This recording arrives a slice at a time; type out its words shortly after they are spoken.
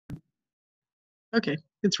Okay,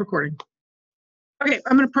 it's recording. Okay,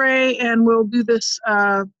 I'm going to pray and we'll do this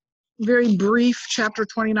very brief chapter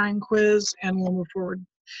 29 quiz and we'll move forward.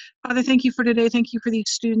 Father, thank you for today. Thank you for these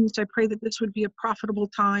students. I pray that this would be a profitable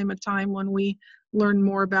time, a time when we learn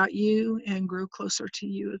more about you and grow closer to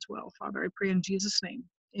you as well. Father, I pray in Jesus' name.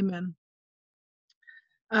 Amen.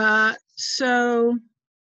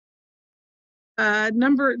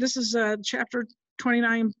 This is chapter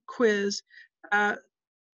 29 quiz.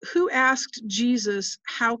 Who asked Jesus,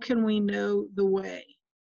 how can we know the way?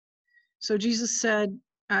 So Jesus said,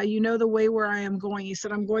 you know the way where I am going. He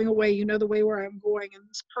said, I'm going away. You know the way where I'm going. And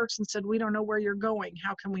this person said, we don't know where you're going.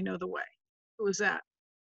 How can we know the way? Who was that?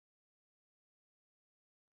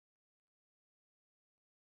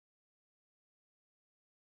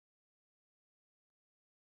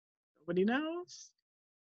 Nobody knows.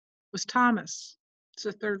 It was Thomas. It's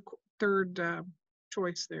the third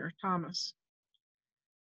choice there, Thomas.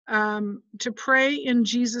 To pray in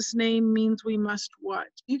Jesus' name means we must what?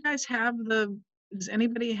 Do you guys have does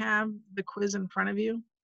anybody have the quiz in front of you?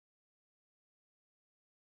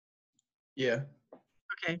 Yeah.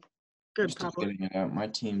 Okay, good, I'm still Pablo. getting it out. My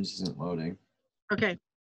Teams isn't loading. Okay.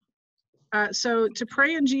 So to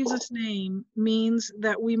pray in Jesus' name means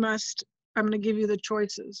that we must, I'm going to give you the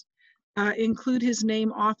choices. Include his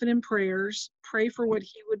name often in prayers, pray for what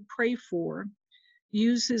he would pray for,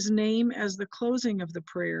 use his name as the closing of the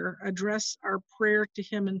prayer, address our prayer to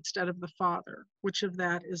him instead of the Father. Which of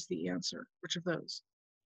that is the answer? Which of those?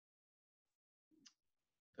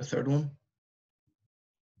 The third one?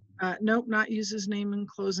 Nope, not use his name in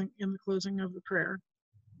the closing of the prayer.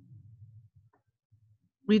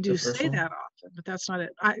 We do say that often, but that's not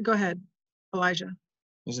it. Go ahead, Elijah.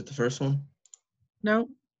 Is it the first one? No.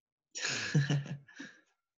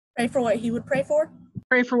 Pray for what he would pray for?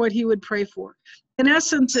 Pray for what he would pray for. In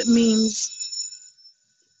essence, it means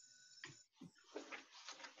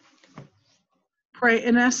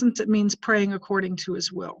praying according to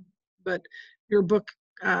his will. But your book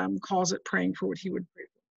calls it praying for what he would pray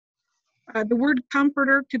for. The word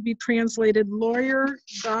comforter could be translated lawyer,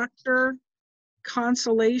 doctor,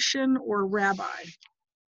 consolation, or rabbi.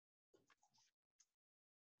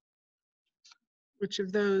 Which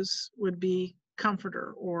of those would be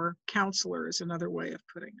comforter or counselor is another way of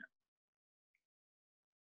putting it.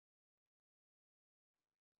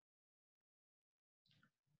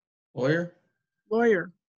 Lawyer?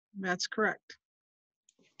 Lawyer, that's correct.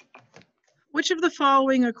 Which of the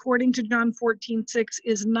following, according to John 14:6,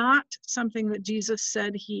 is not something that Jesus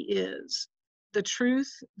said he is? The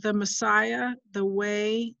truth, the Messiah, the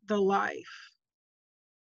way, the life.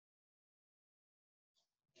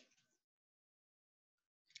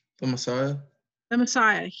 The Messiah? The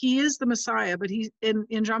Messiah. He is the Messiah, but he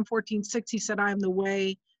in John 14:6, he said, I am the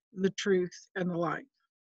way, the truth, and the life.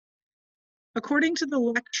 According to the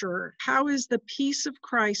lecturer, how is the peace of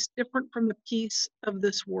Christ different from the peace of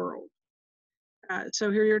this world?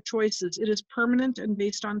 So here are your choices. It is permanent and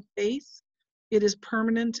based on faith. It is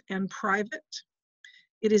permanent and private.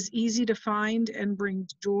 It is easy to find and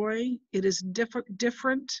brings joy. It is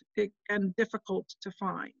different and difficult to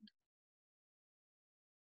find.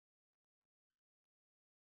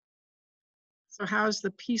 So how is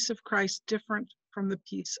the peace of Christ different from the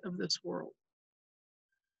peace of this world?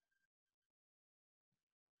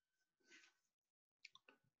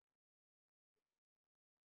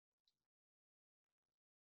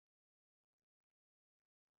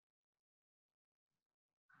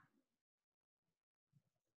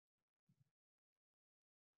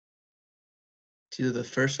 It's either the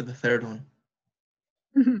first or the third one.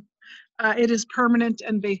 It is permanent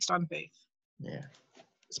and based on faith. Yeah.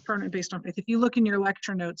 It's permanent based on faith. If you look in your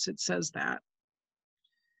lecture notes, it says that.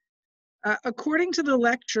 According to the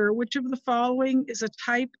lecture, which of the following is a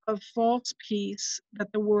type of false peace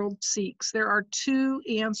that the world seeks? There are two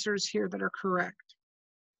answers here that are correct.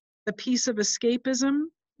 The peace of escapism,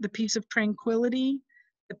 the peace of tranquility,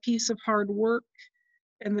 the peace of hard work,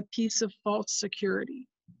 and the peace of false security.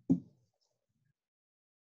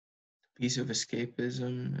 Piece of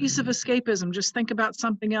escapism. Piece of escapism, just think about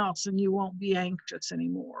something else and you won't be anxious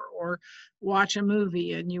anymore, or watch a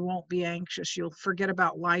movie and you won't be anxious. You'll forget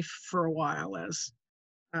about life for a while, as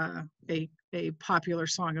a popular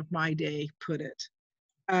song of my day put it.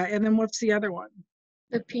 And then what's the other one?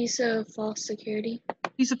 The piece of false security.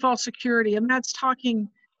 Piece of false security, and that's talking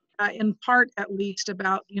in part at least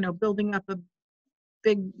about, building up a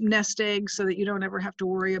big nest egg so that you don't ever have to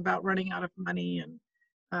worry about running out of money,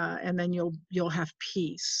 and then you'll have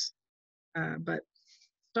peace. But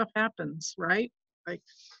stuff happens, right? Like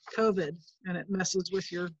COVID, and it messes with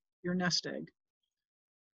your nest egg.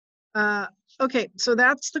 Okay, so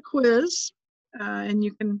that's the quiz. And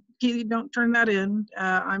you don't turn that in.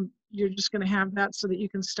 You're just going to have that so that you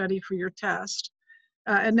can study for your test.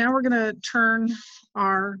 And now we're going to turn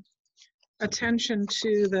our attention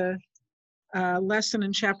to the lesson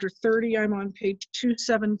in chapter 30. I'm on page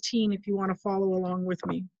 217 if you want to follow along with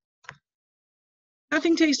me.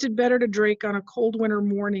 Nothing tasted better to Drake on a cold winter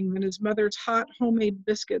morning than his mother's hot homemade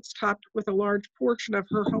biscuits topped with a large portion of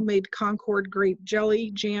her homemade Concord grape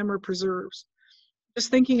jelly, jam, or preserves. Just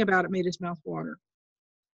thinking about it made his mouth water.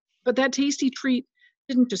 But that tasty treat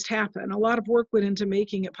didn't just happen. A lot of work went into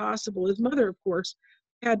making it possible. His mother, of course,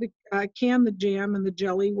 had to can the jam and the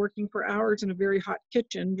jelly, working for hours in a very hot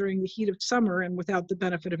kitchen during the heat of summer and without the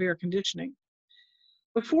benefit of air conditioning.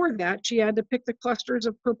 Before that, she had to pick the clusters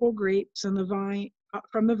of purple grapes and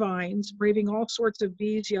from the vines, braving all sorts of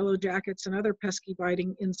bees, yellow jackets, and other pesky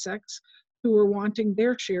biting insects who were wanting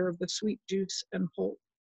their share of the sweet juice and pulp.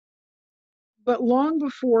 But long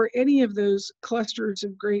before any of those clusters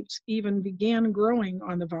of grapes even began growing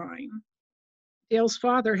on the vine, Dale's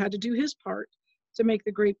father had to do his part to make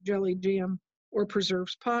the grape jelly, jam, or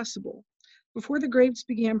preserves possible. Before the grapes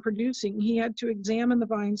began producing, he had to examine the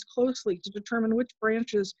vines closely to determine which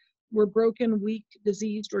branches were broken, weak,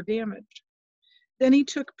 diseased, or damaged. Then he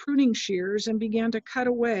took pruning shears and began to cut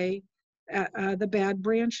away the bad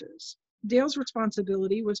branches. Dale's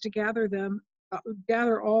responsibility was to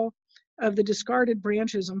gather all of the discarded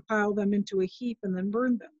branches and pile them into a heap and then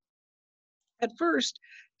burn them. At first,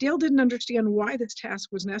 Dale didn't understand why this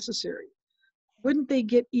task was necessary. Wouldn't they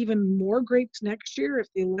get even more grapes next year if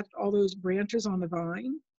they left all those branches on the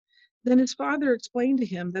vine? Then his father explained to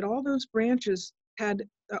him that all those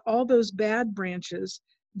bad branches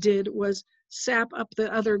did was sap up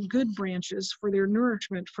the other good branches for their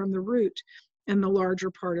nourishment from the root and the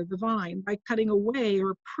larger part of the vine. By cutting away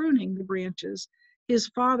or pruning the branches, his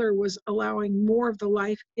father was allowing more of the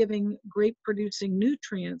life-giving, grape-producing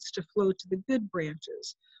nutrients to flow to the good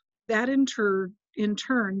branches. That in turn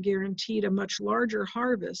guaranteed a much larger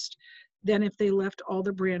harvest than if they left all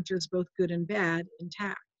the branches, both good and bad,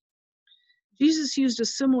 intact. Jesus used a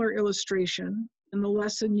similar illustration in the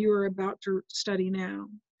lesson you are about to study now.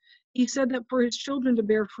 He said that for his children to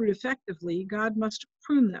bear fruit effectively, God must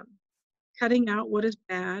prune them, cutting out what is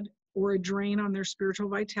bad or a drain on their spiritual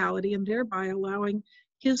vitality, and thereby allowing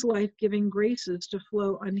his life-giving graces to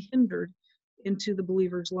flow unhindered into the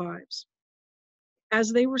believers' lives.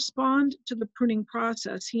 As they respond to the pruning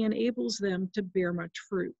process, he enables them to bear much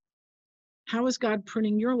fruit. How is God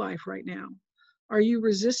pruning your life right now? Are you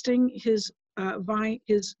resisting his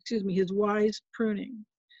wise pruning?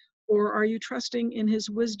 Or are you trusting in his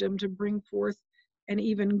wisdom to bring forth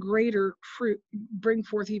even greater fruit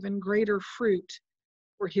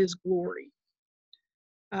for his glory?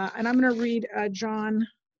 And I'm going to read John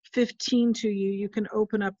 15 to you. You can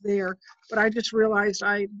open up there, but I just realized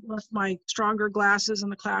I left my stronger glasses in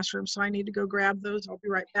the classroom, so I need to go grab those. I'll be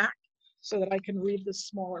right back so that I can read the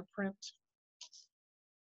smaller print.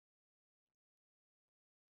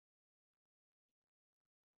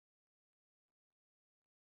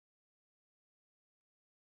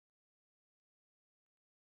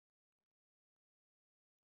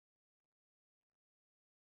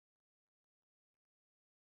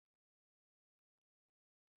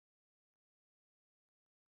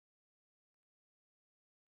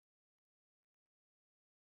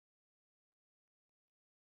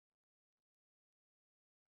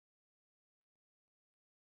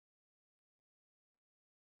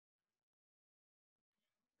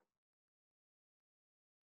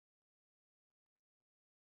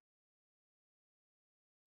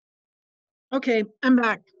 Okay, I'm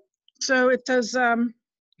back. So it says John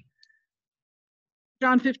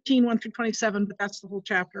 15, 1 through 27, but that's the whole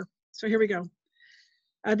chapter. So here we go.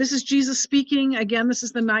 This is Jesus speaking. Again, this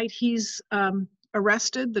is the night he's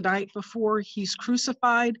arrested, the night before he's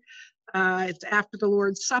crucified. It's after the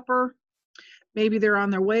Lord's Supper. Maybe they're on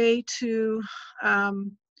their way to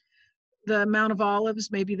the Mount of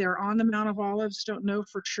Olives. Maybe they're on the Mount of Olives. Don't know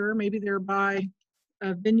for sure. Maybe they're by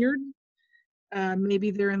a vineyard.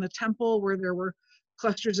 Maybe they're in the temple where there were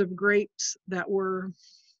clusters of grapes that were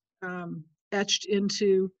etched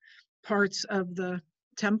into parts of the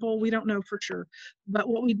temple. We don't know for sure. But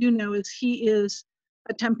what we do know is he is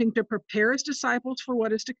attempting to prepare his disciples for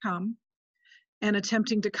what is to come and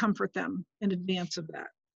attempting to comfort them in advance of that.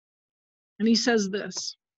 And he says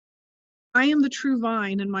this: I am the true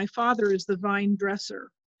vine, and my Father is the vine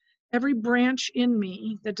dresser. Every branch in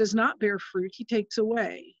me that does not bear fruit, he takes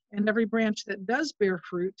away. And every branch that does bear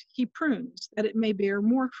fruit, he prunes, that it may bear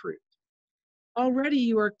more fruit. Already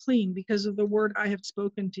you are clean because of the word I have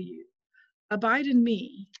spoken to you. Abide in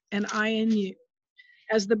me, and I in you.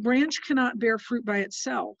 As the branch cannot bear fruit by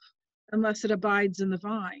itself unless it abides in the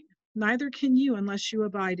vine, neither can you unless you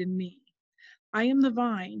abide in me. I am the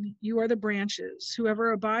vine, you are the branches.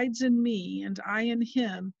 Whoever abides in me and I in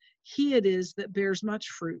him, he it is that bears much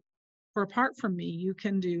fruit. For apart from me, you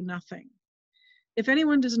can do nothing. If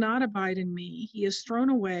anyone does not abide in me, he is thrown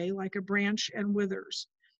away like a branch and withers,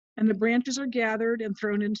 and the branches are gathered and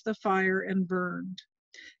thrown into the fire and burned.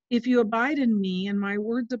 If you abide in me and my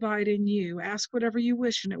words abide in you, ask whatever you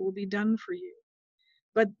wish and it will be done for you.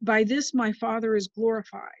 But by this my Father is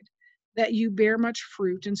glorified, that you bear much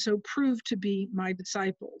fruit and so prove to be my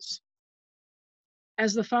disciples.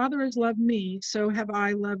 As the Father has loved me, so have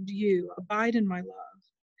I loved you. Abide in my love.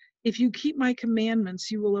 If you keep my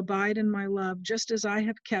commandments, you will abide in my love, just as I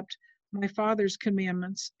have kept my Father's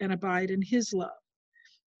commandments and abide in his love.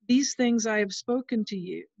 These things I have spoken to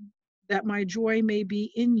you, that my joy may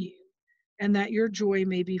be in you, and that your joy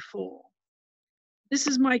may be full. This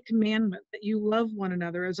is my commandment, that you love one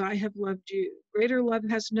another as I have loved you. Greater love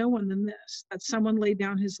has no one than this, that someone lay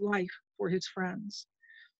down his life for his friends.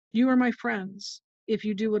 You are my friends, if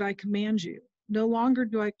you do what I command you. No longer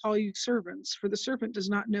do I call you servants, for the servant does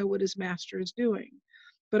not know what his master is doing.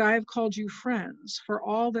 But I have called you friends, for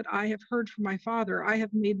all that I have heard from my Father I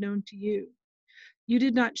have made known to you. You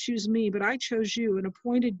did not choose me, but I chose you and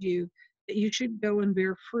appointed you that you should go and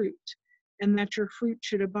bear fruit, and that your fruit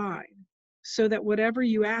should abide, so that whatever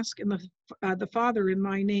you ask in the Father in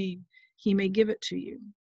my name, he may give it to you.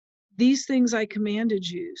 These things I commanded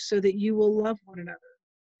you, so that you will love one another.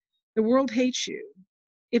 The world hates you.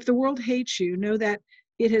 If the world hates you, know that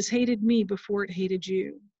it has hated me before it hated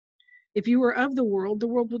you. If you were of the world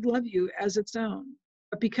would love you as its own.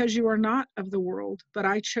 But because you are not of the world, but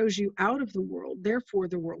I chose you out of the world, therefore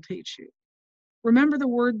the world hates you. Remember the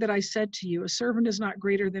word that I said to you, a servant is not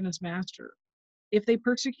greater than his master. If they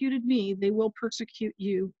persecuted me, they will persecute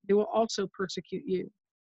you. They will also persecute you.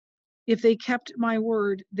 If they kept my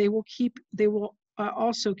word, they will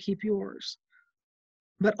also keep yours.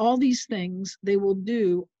 But all these things they will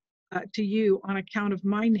do to you on account of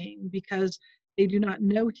my name, because they do not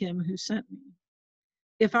know him who sent me.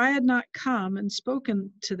 If I had not come and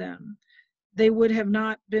spoken to them, they would have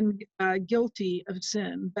not been guilty of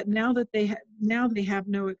sin. But now they have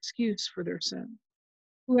no excuse for their sin.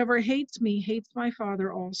 Whoever hates me hates my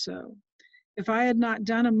Father also. If I had not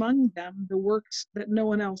done among them the works that no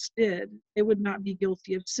one else did, they would not be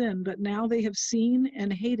guilty of sin. But now they have seen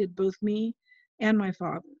and hated both me and my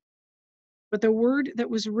Father. But the word that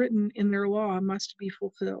was written in their law must be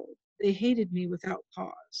fulfilled. They hated me without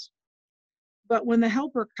cause. But when the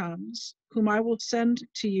Helper comes, whom I will send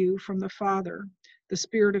to you from the Father, the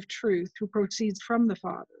Spirit of truth, who proceeds from the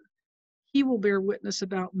Father, he will bear witness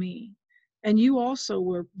about me. And you also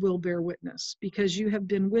will bear witness, because you have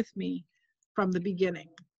been with me from the beginning.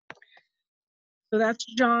 So that's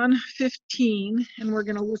John 15, and we're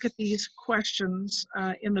going to look at these questions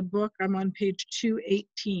in the book. I'm on page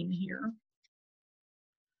 218 here.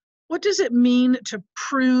 What does it mean to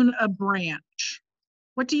prune a branch?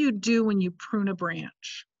 What do you do when you prune a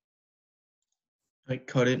branch? Like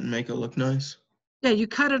cut it and make it look nice. Yeah, you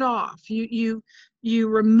cut it off. You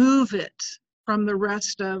remove it from the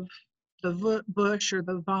rest of the bush or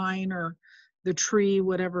the vine or the tree,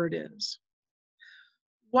 whatever it is.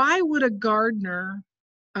 Why would a gardener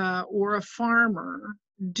or a farmer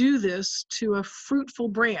do this to a fruitful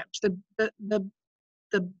branch?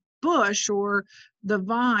 The bush or the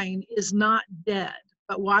vine is not dead,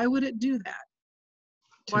 but why would it do that?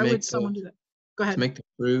 Why would someone do that? Go ahead. To make the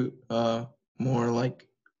fruit more like,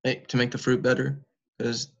 to make the fruit better,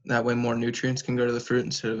 because that way more nutrients can go to the fruit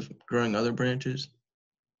instead of growing other branches.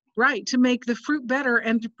 Right, to make the fruit better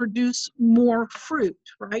and to produce more fruit,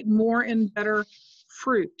 right? More and better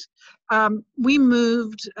fruit. We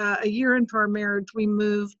moved a year into our marriage, we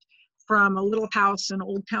moved from a little house in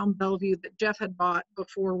Old Town Bellevue that Jeff had bought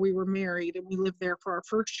before we were married, and we lived there for our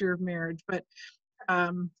first year of marriage. But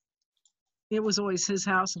it was always his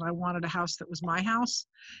house, and I wanted a house that was my house.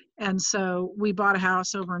 And so we bought a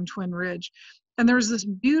house over in Twin Ridge. And there was this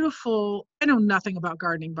beautiful, I know nothing about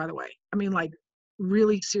gardening, by the way. I mean, like,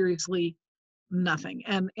 really seriously nothing.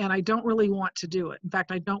 And I don't really want to do it. In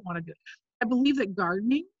fact, I don't want to do it. I believe that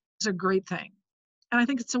gardening is a great thing. And I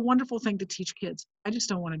think it's a wonderful thing to teach kids. I just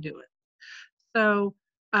don't want to do it. So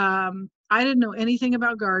I didn't know anything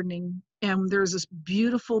about gardening. And there's this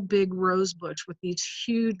beautiful big rose bush with these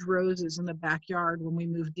huge roses in the backyard when we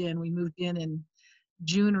moved in. We moved in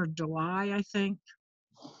June or July, I think.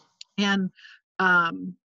 And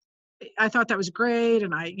I thought that was great.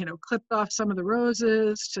 And I, clipped off some of the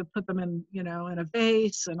roses to put them in, in a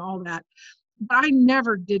vase and all that. But I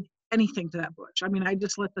never did anything to that bush. I mean, I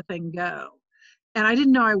just let the thing go. And I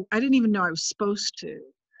didn't even know I was supposed to.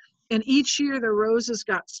 And each year the roses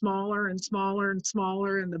got smaller and smaller and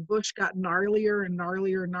smaller, and the bush got gnarlier and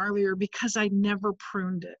gnarlier and gnarlier because I never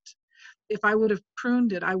pruned it. If I would have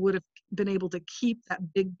pruned it, I would have been able to keep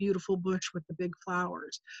that big, beautiful bush with the big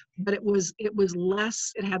flowers. But it was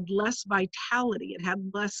less, it had less vitality, it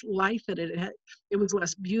had less life in it, it was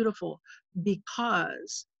less beautiful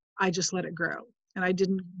because I just let it grow. And I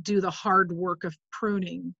didn't do the hard work of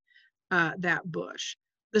pruning that bush.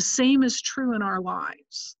 The same is true in our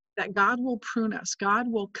lives, that God will prune us. God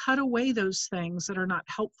will cut away those things that are not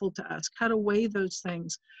helpful to us, cut away those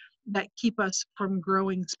things that keep us from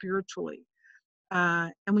growing spiritually.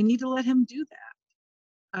 And we need to let him do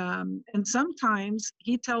that. And sometimes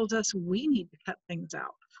he tells us we need to cut things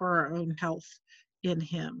out for our own health in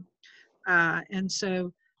him. And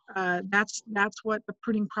so that's what the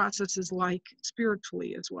pruning process is like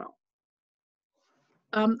spiritually as well.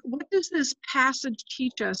 What does this passage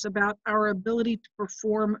teach us about our ability to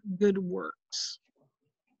perform good works?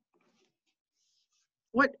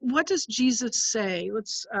 What does Jesus say?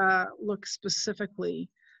 Let's look specifically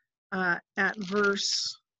at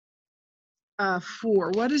verse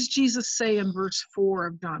 4. What does Jesus say in verse 4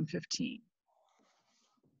 of John 15?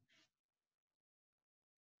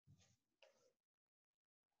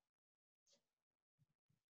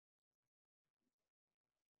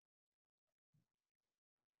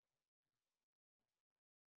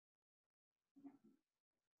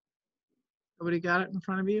 Nobody got it in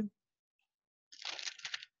front of you?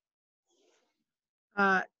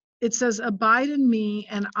 It says, abide in me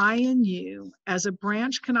and I in you, as a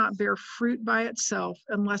branch cannot bear fruit by itself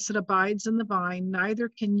unless it abides in the vine, neither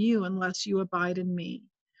can you unless you abide in me.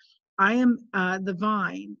 I am the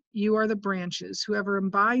vine, you are the branches. Whoever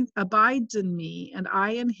abides in me and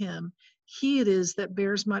I in him, he it is that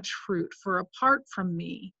bears much fruit. For apart from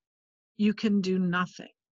me, you can do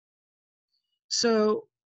nothing. So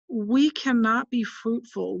we cannot be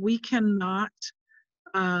fruitful. We cannot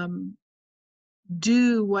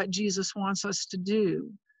do what Jesus wants us to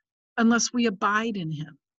do unless we abide in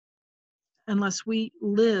him, unless we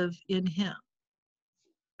live in him,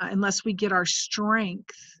 unless we get our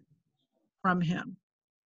strength from him.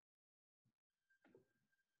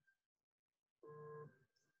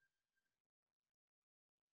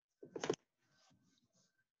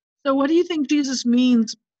 So what do you think Jesus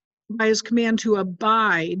means by his command to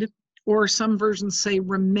abide, or some versions say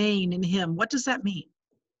remain in him? What does that mean?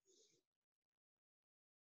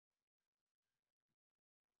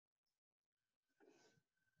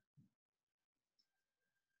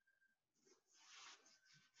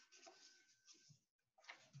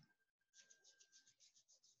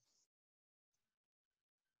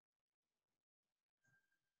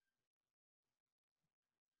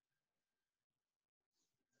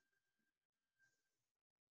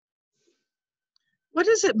 What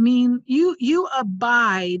does it mean? You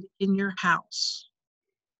abide in your house.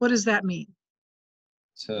 What does that mean?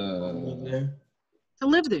 To There. To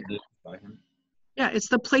live there. live by him. Yeah, it's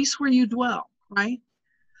the place where you dwell, right?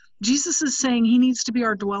 Jesus is saying he needs to be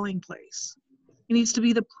our dwelling place. He needs to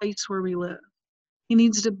be the place where we live. He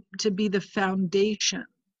needs to be the foundation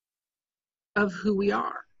of who we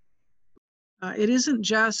are. It isn't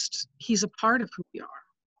just he's a part of who we are.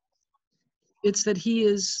 It's that he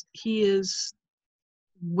is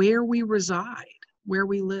where we reside, where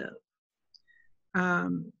we live.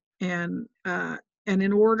 And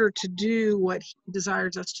in order to do what he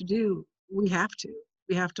desires us to do, we have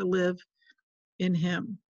to live in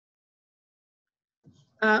him.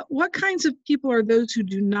 What kinds of people are those who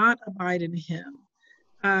do not abide in him,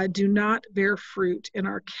 do not bear fruit, and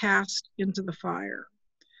are cast into the fire?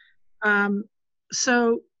 And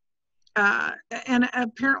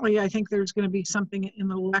apparently I think there's going to be something in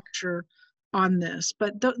the lecture on this,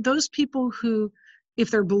 but those people who,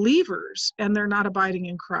 if they're believers and they're not abiding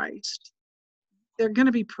in Christ, they're going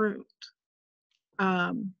to be pruned.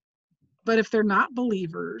 But if they're not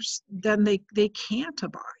believers, then they can't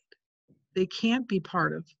abide. They can't be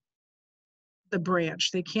part of the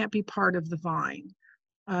branch. They can't be part of the vine.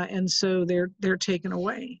 And so they're taken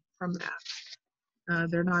away from that.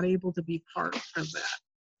 They're not able to be part of that.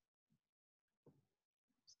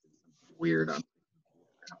 Weird.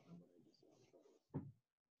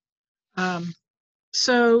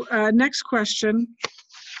 So next question.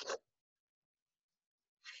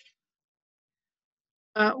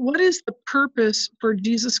 What is the purpose for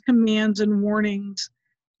Jesus' commands and warnings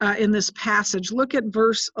in this passage? Look at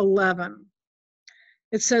verse 11.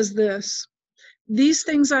 It says this: these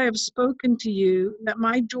things I have spoken to you, that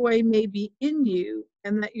my joy may be in you,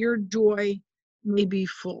 and that your joy may be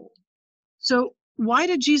full. So why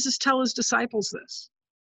did Jesus tell his disciples this?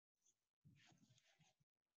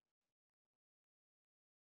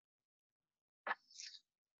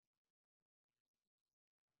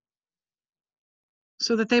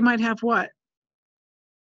 So that they might have what?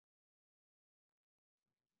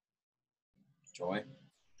 Joy.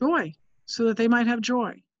 Joy. So that they might have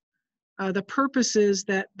joy. The purpose is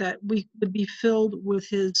that we would be filled with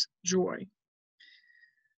his joy.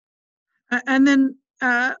 And then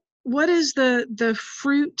what is the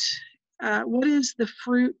fruit? What is the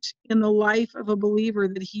fruit in the life of a believer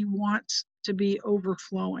that he wants to be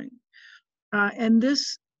overflowing? And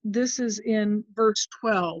this is in verse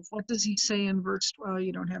 12. What does he say in verse 12?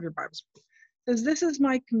 You don't have your Bibles. It says, "This is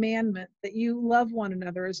my commandment, that you love one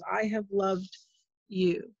another as I have loved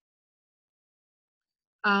you."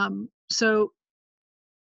 So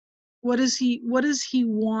what does he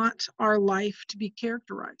want our life to be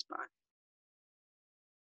characterized by?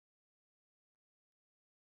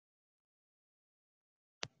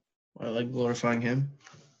 I like glorifying him.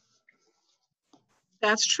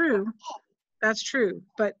 That's true. That's true.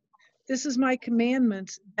 But this is my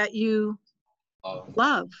commandment, that you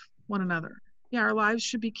love one another. Yeah, our lives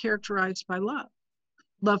should be characterized by love.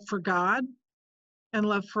 Love for God and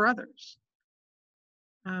love for others.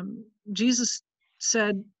 Jesus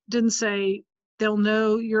didn't say, they'll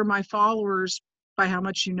know you're my followers by how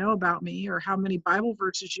much you know about me or how many Bible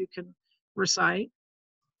verses you can recite.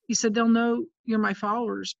 He said, they'll know you're my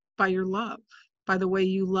followers by your love, by the way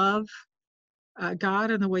you love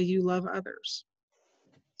God and the way you love others.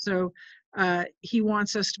 So he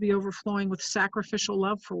wants us to be overflowing with sacrificial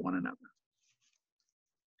love for one another.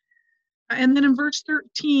 And then in verse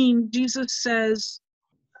 13, Jesus says,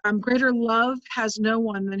 greater love has no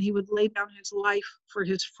one than he would lay down his life for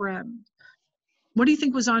his friend. What do you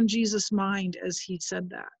think was on Jesus' mind as he said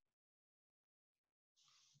that?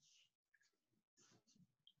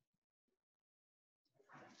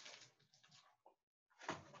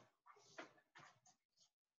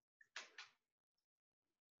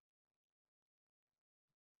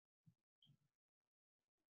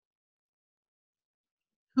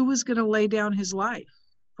 Who was going to lay down his life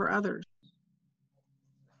for others?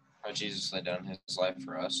 How Jesus laid down his life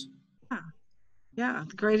for us. Yeah,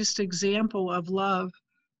 the greatest example of love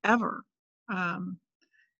ever. And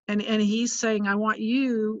he's saying, I want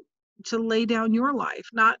you to lay down your life,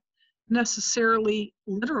 not necessarily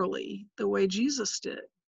literally the way Jesus did,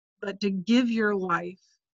 but to give your life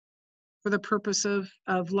for the purpose of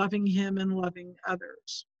loving him and loving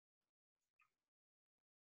others.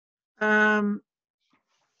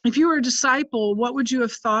 If you were a disciple, what would you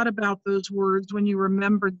have thought about those words when you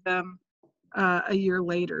remembered them a year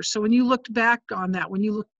later? So when you looked back on that, when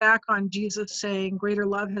you look back on Jesus saying, greater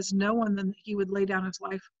love has no one than he would lay down his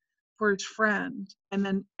life for his friend, and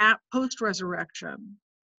then at post-resurrection,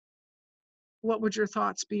 what would your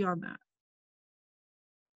thoughts be on that?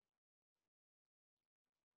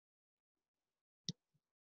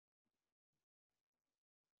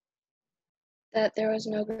 That there was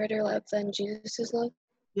no greater love than Jesus' love.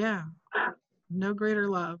 Yeah, no greater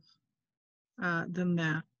love than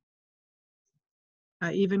that.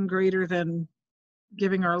 Even greater than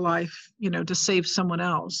giving our life, to save someone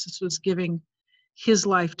else. This was giving his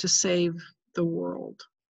life to save the world.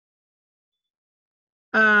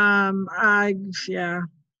 What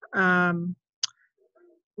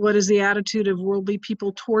is the attitude of worldly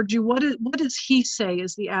people toward you? What does he say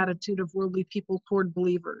is the attitude of worldly people toward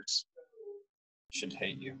believers? Should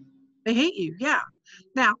hate you. They hate you, yeah.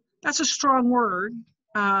 Now, that's a strong word,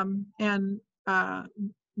 but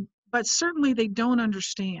certainly they don't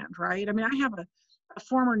understand, right? I mean, I have a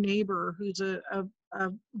former neighbor who's a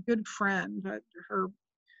good friend. Her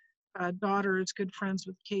daughter is good friends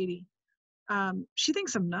with Katie. She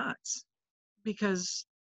thinks I'm nuts because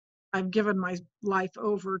I've given my life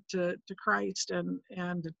over to Christ and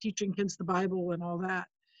teaching kids the Bible and all that.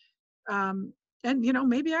 And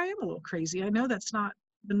maybe I am a little crazy. I know that's not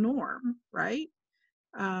the norm, right?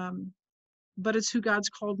 But it's who God's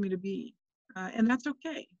called me to be, and that's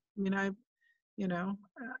okay. I mean,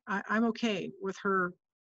 I'm okay with her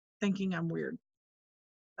thinking I'm weird.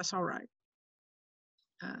 That's all right.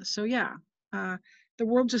 So yeah, the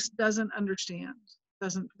world just doesn't understand,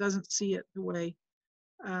 doesn't see it the way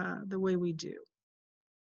we do.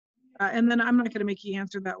 And then I'm not going to make you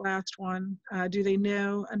answer that last one. Do they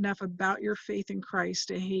know enough about your faith in Christ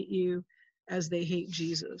to hate you as they hate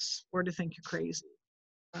Jesus, or to think you're crazy?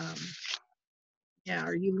 Yeah,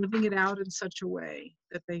 are you living it out in such a way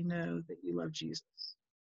that they know that you love Jesus?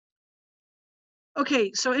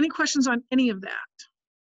 Okay, so any questions on any of that?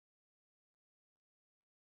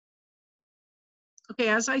 Okay,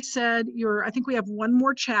 as I said, I think we have one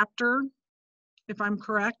more chapter, if I'm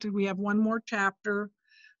correct. We have one more chapter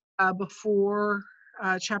before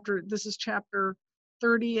this is chapter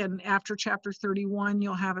 30, and after chapter 31,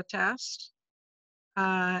 you'll have a test.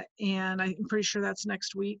 And I'm pretty sure that's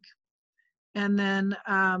next week. And then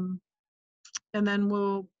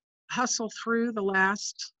we'll hustle through the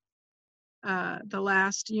last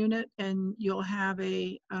unit, and you'll have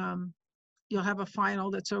a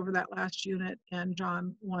final that's over that last unit and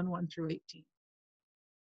John 1 through 18.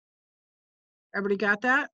 Everybody got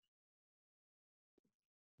that?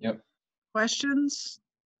 Yep. Questions,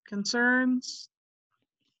 concerns,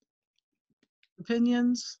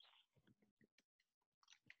 opinions?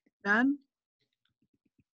 None?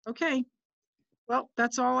 Okay. Well,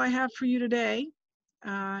 that's all I have for you today.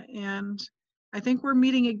 And I think we're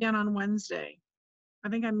meeting again on Wednesday. I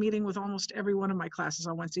think I'm meeting with almost every one of my classes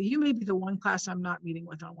on Wednesday. You may be the one class I'm not meeting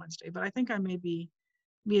with on Wednesday, but I think I may be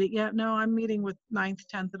meeting. Yeah, no, I'm meeting with 9th,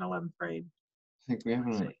 10th, and 11th grade. I think we have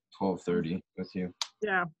one at 12:30 with you.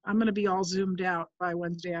 Yeah, I'm going to be all zoomed out by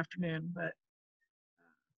Wednesday afternoon, but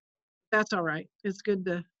that's all right. It's good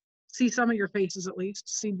to see some of your faces, at least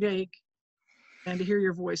see Jake and to hear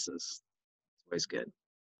your voices. It's always good.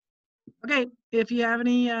 Okay, if you have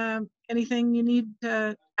anything you need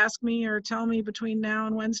to ask me or tell me between now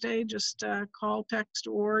and Wednesday, just call, text,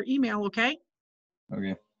 or email, okay?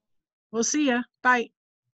 Okay. We'll see ya. Bye.